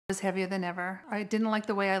was heavier than ever. I didn't like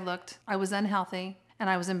the way I looked. I was unhealthy and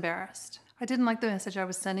I was embarrassed. I didn't like the message I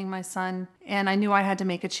was sending my son, and I knew I had to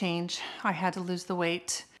make a change. I had to lose the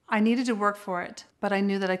weight. I needed to work for it, but I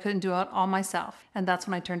knew that I couldn't do it all myself, and that's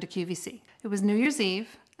when I turned to QVC. It was New Year's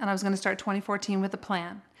Eve, and I was going to start 2014 with a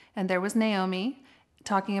plan, and there was Naomi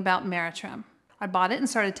talking about Meratrim. I bought it and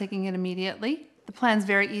started taking it immediately. The plan's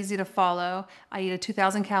very easy to follow. I eat a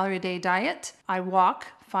 2,000 calorie a day diet. I walk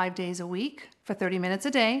 5 days a week for 30 minutes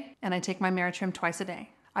a day, and I take my Meratrim twice a day.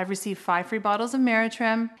 I've received 5 free bottles of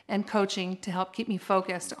Meratrim and coaching to help keep me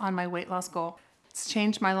focused on my weight loss goal. It's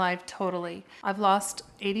changed my life totally. I've lost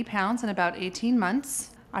 80 pounds in about 18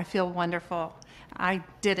 months. I feel wonderful. I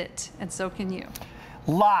did it, and so can you.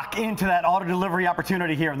 Lock into that auto delivery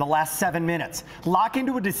opportunity here in the last 7 minutes. Lock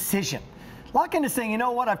into a decision. Lock into saying, you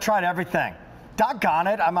know what, I've tried everything. Doggone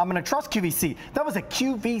it, I'm going to trust QVC. That was a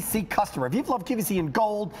QVC customer. If you've loved QVC in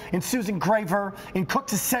Gold, in Susan Graver, in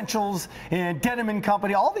Cook's Essentials, in Denim &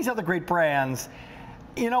 Company, all these other great brands,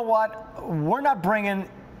 you know what? We're not bringing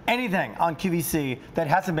anything on QVC that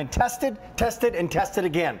hasn't been tested, and tested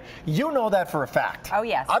again. You know that for a fact. Oh,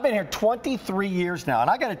 yes. I've been here 23 years now, and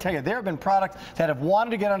I got to tell you, there have been products that have wanted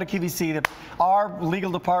to get onto QVC that our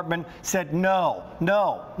legal department said, no,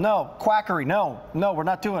 quackery, no, we're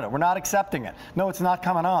not doing it. We're not accepting it. No, it's not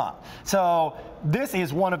coming on. So this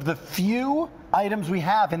is one of the few items we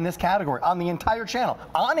have in this category on the entire channel,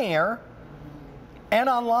 on air and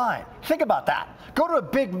online. Think about that. Go to a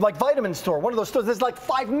big vitamin store, one of those stores, there's like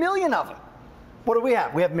 5 million of them. What do we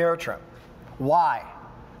have? We have Meratrim. Why?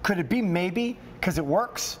 Could it be maybe because it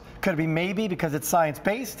works? Could it be maybe because it's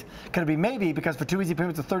science-based? Could it be maybe because for 2 easy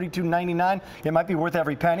payments of $32.99, it might be worth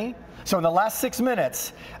every penny? So in the last 6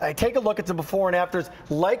 minutes, take a look at the before and afters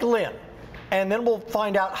like Lynn, and then we'll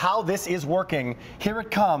find out how this is working. Here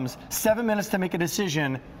it comes, 7 minutes to make a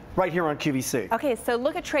decision. Right here on QVC. Okay, so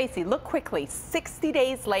look at Tracy. Look quickly. 60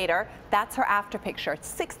 days later, that's her after picture.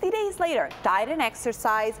 60 days later, diet and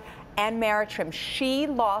exercise and Meratrim. She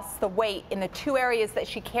lost the weight in the 2 areas that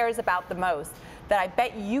she cares about the most, that I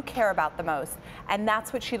bet you care about the most. And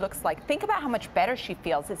that's what she looks like. Think about how much better she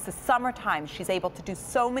feels. It's the summertime. She's able to do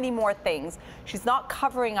so many more things. She's not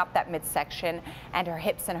covering up that midsection and her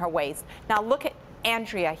hips and her waist. Now look at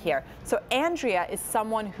Andrea here. So Andrea is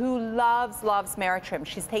someone who loves Meratrim.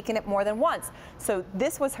 She's taken it more than once. So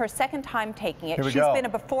this was her second time taking it. She's been a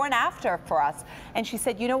before and after for us. And she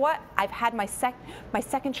said, you know what? I've had my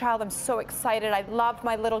second child. I'm so excited. I loved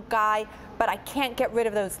my little guy, but I can't get rid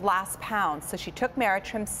of those last pounds. So she took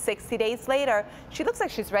Meratrim. 60 days later, she looks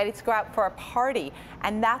like she's ready to go out for a party.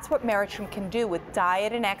 And that's what Meratrim can do with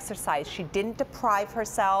diet and exercise. She didn't deprive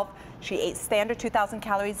herself. She ate standard 2,000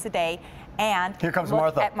 calories a day. And here comes look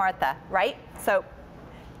Martha. At Martha, right? So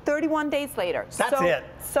 31 days later. That's it.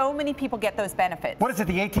 So many people get those benefits. What is it,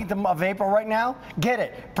 the 18th of April right now? Get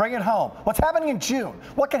it. Bring it home. What's happening in June?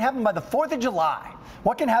 What can happen by the 4th of July?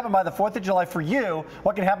 What can happen by the 4th of July for you?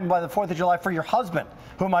 What can happen by the 4th of July for your husband,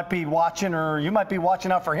 who might be watching, or you might be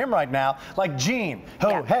watching out for him right now, like Gene,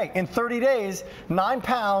 who, hey, in 30 days, 9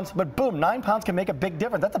 pounds, but boom, 9 pounds can make a big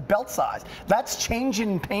difference. That's a belt size. That's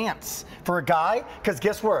changing pants for a guy, because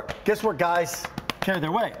guess where guys carry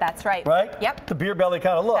their weight. That's right. Right? Yep. The beer belly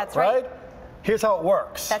kind of look, That's right? Here's how it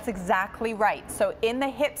works. That's exactly right. So in the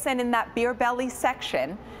hips and in that beer belly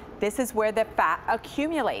section, this is where the fat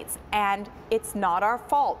accumulates, and it's not our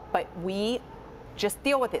fault, but we just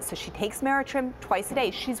deal with it. So she takes Meratrim twice a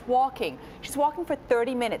day. She's walking for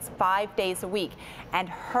 30 minutes, 5 days a week, and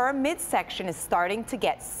her midsection is starting to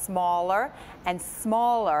get smaller and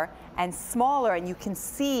smaller and smaller. And you can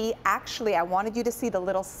see, actually, I wanted you to see the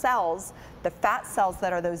little cells, the fat cells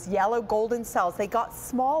that are those yellow golden cells. They got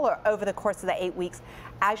smaller over the course of the 8 weeks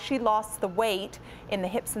as she lost the weight in the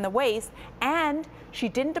hips and the waist, and she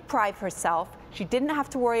didn't deprive herself. She didn't have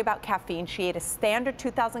to worry about caffeine. She ate a standard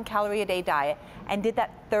 2,000 calorie a day diet and did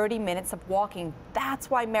that 30 minutes of walking. That's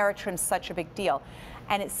why Meratrim's such a big deal.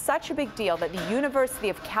 And it's such a big deal that the University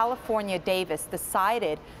of California, Davis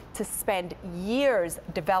decided to spend years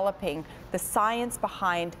developing the science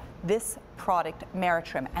behind this product,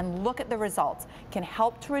 Meratrim, and look at the results. Can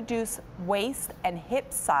help to reduce waist and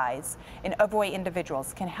hip size in overweight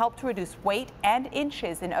individuals, can help to reduce weight and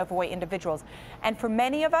inches in overweight individuals. And for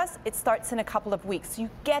many of us, it starts in a couple of weeks. You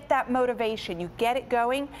get that motivation, you get it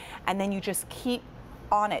going, and then you just keep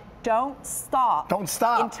on it. Don't stop. Don't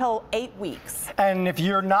stop. Until 8 weeks. And if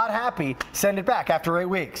you're not happy, send it back after 8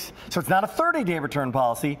 weeks. So it's not a 30-day return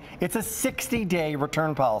policy, it's a 60-day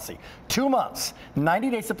return policy. 2 months,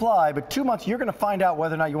 90-day supply, but 2 months, you're gonna find out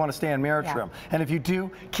whether or not you wanna stay on Meratrim. Yeah. And if you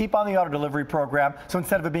do, keep on the auto delivery program. So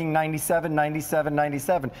instead of it being 97, 97,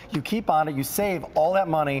 97, you keep on it, you save all that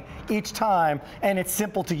money each time, and it's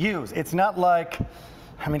simple to use. It's not like,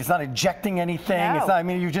 I mean, it's not injecting anything. No. It's not, I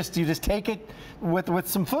mean, you just take it with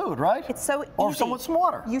some food, right? It's so easy. Or with some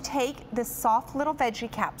water. You take this soft little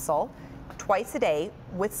veggie capsule twice a day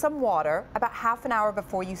with some water about half an hour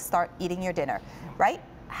before you start eating your dinner, right?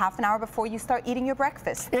 Half an hour before you start eating your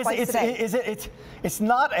breakfast. Twice a day. It's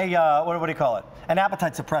not a what do you call it? An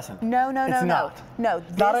appetite suppressant. No.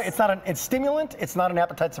 It's not a stimulant. It's not an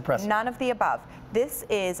appetite suppressant. None of the above. This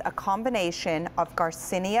is a combination of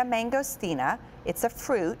Garcinia mangostina, it's a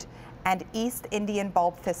fruit, and East Indian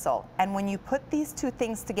bulb thistle. And when you put these two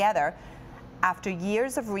things together, after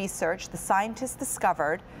years of research, the scientists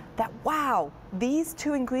discovered that, wow, these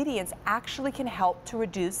two ingredients actually can help to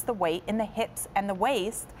reduce the weight in the hips and the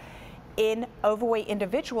waist in overweight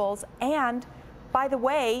individuals. And by the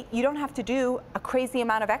way, you don't have to do a crazy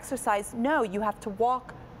amount of exercise. No, you have to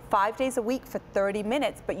walk 5 days a week for 30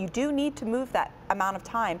 minutes, but you do need to move that amount of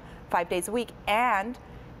time 5 days a week. And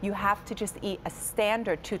you have to just eat a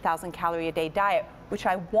standard 2,000 calorie a day diet, which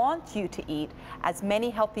I want you to eat as many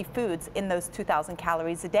healthy foods in those 2,000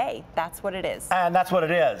 calories a day. That's what it is. And that's what it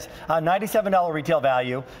is. $97 retail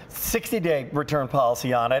value, 60-day return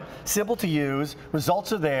policy on it, simple to use,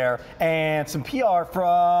 results are there, and some PR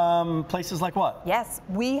from places like what? Yes,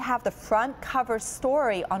 we have the front cover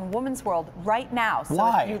story on Women's World right now. So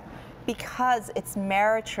why? Because it's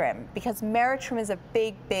Meratrim. Because Meratrim is a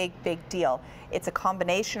big, big, big deal. It's a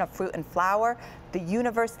combination of fruit and flower. The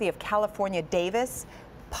University of California, Davis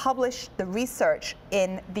published the research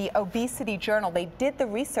in the Obesity Journal. They did the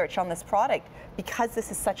research on this product because this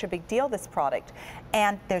is such a big deal, this product.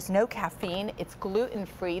 And there's no caffeine, it's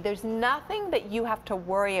gluten-free. There's nothing that you have to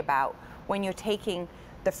worry about when you're taking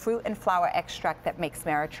the fruit and flower extract that makes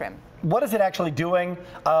Meratrim. What is it actually doing?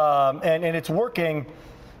 And it's working.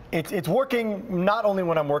 It's working not only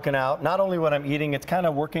when I'm working out, not only when I'm eating, it's kind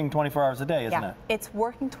of working 24 hours a day, isn't it? It's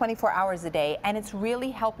working 24 hours a day, and it's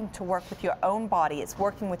really helping to work with your own body. It's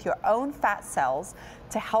working with your own fat cells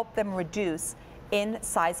to help them reduce in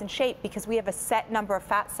size and shape, because we have a set number of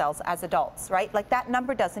fat cells as adults, right? Like that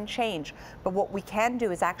number doesn't change, but what we can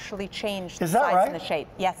do is actually change the size and the shape.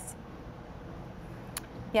 Yes.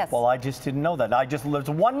 Yes. Well, I just didn't know that. There's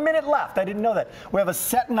 1 minute left. I didn't know that. We have a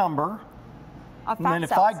set number. Of fat and then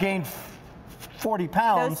cells. if I gain 40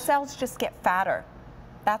 pounds, those cells just get fatter.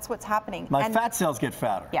 That's what's happening. My fat cells get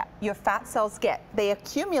fatter. Yeah, your fat cells they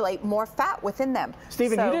accumulate more fat within them.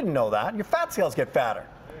 Stephen, you didn't know that. Your fat cells get fatter.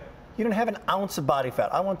 You don't have an ounce of body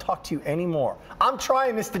fat. I won't talk to you anymore. I'm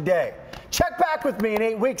trying this today. Check back with me in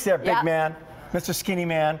 8 weeks there, big man, Mr. Skinny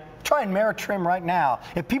Man. Try and Meratrim right now.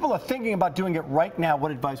 If people are thinking about doing it right now, what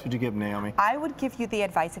advice would you give, Naomi? I would give you the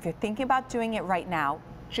advice, if you're thinking about doing it right now,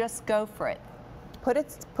 just go for it. Put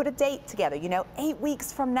a date together, 8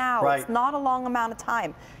 weeks from now. Right. It's not a long amount of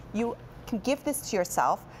time. You can give this to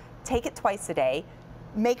yourself, take it twice a day,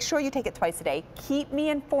 make sure you take it twice a day, keep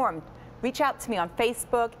me informed. Reach out to me on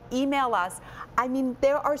Facebook, email us. I mean,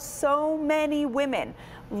 there are so many women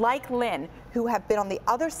like Lynn who have been on the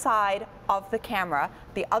other side of the camera,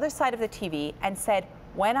 the other side of the TV, and said,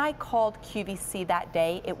 when I called QVC that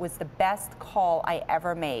day, it was the best call I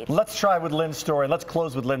ever made. Let's try with Lynn's story. Let's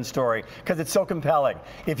close with Lynn's story because it's so compelling.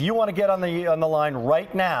 If you want to get on the line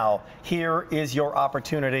right now, here is your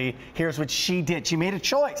opportunity. Here's what she did. She made a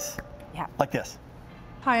choice. Yeah. Like this.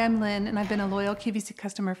 Hi, I'm Lynn, and I've been a loyal QVC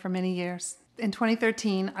customer for many years. In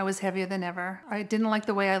 2013, I was heavier than ever. I didn't like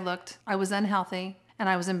the way I looked. I was unhealthy, and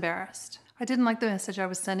I was embarrassed. I didn't like the message I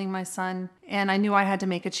was sending my son, and I knew I had to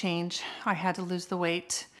make a change. I had to lose the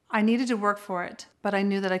weight. I needed to work for it, but I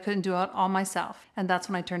knew that I couldn't do it all myself, and that's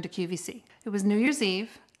when I turned to QVC. It was New Year's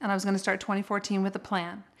Eve, and I was going to start 2014 with a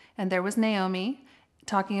plan, and there was Naomi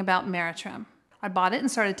talking about Meratrim. I bought it and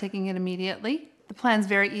started taking it immediately. The plan's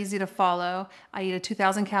very easy to follow. I eat a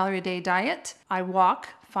 2,000 calorie a day diet. I walk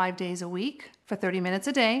 5 days a week for 30 minutes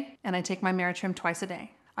a day, and I take my Meratrim twice a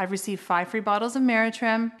day. I've received 5 free bottles of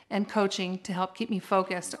Meratrim and coaching to help keep me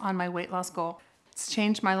focused on my weight loss goal. It's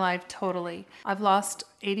changed my life totally. I've lost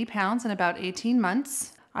 80 pounds in about 18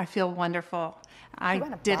 months. I feel wonderful. I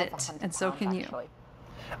did it, and so can you.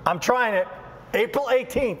 I'm trying it. April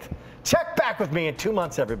 18th. Check back with me in 2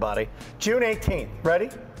 months, everybody. June 18th. Ready?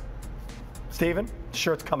 Stephen,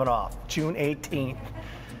 shirt's coming off. June 18th.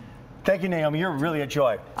 Thank you, Naomi. You're really a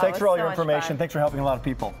joy. Thanks for all your information. Thanks for helping a lot of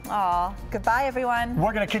people. Aw, goodbye, everyone.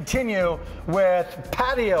 We're going to continue with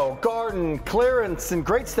patio, garden, clearance, and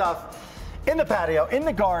great stuff in the patio, in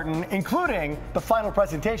the garden, including the final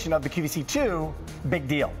presentation of the QVC2 Big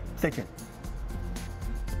Deal. Stay tuned.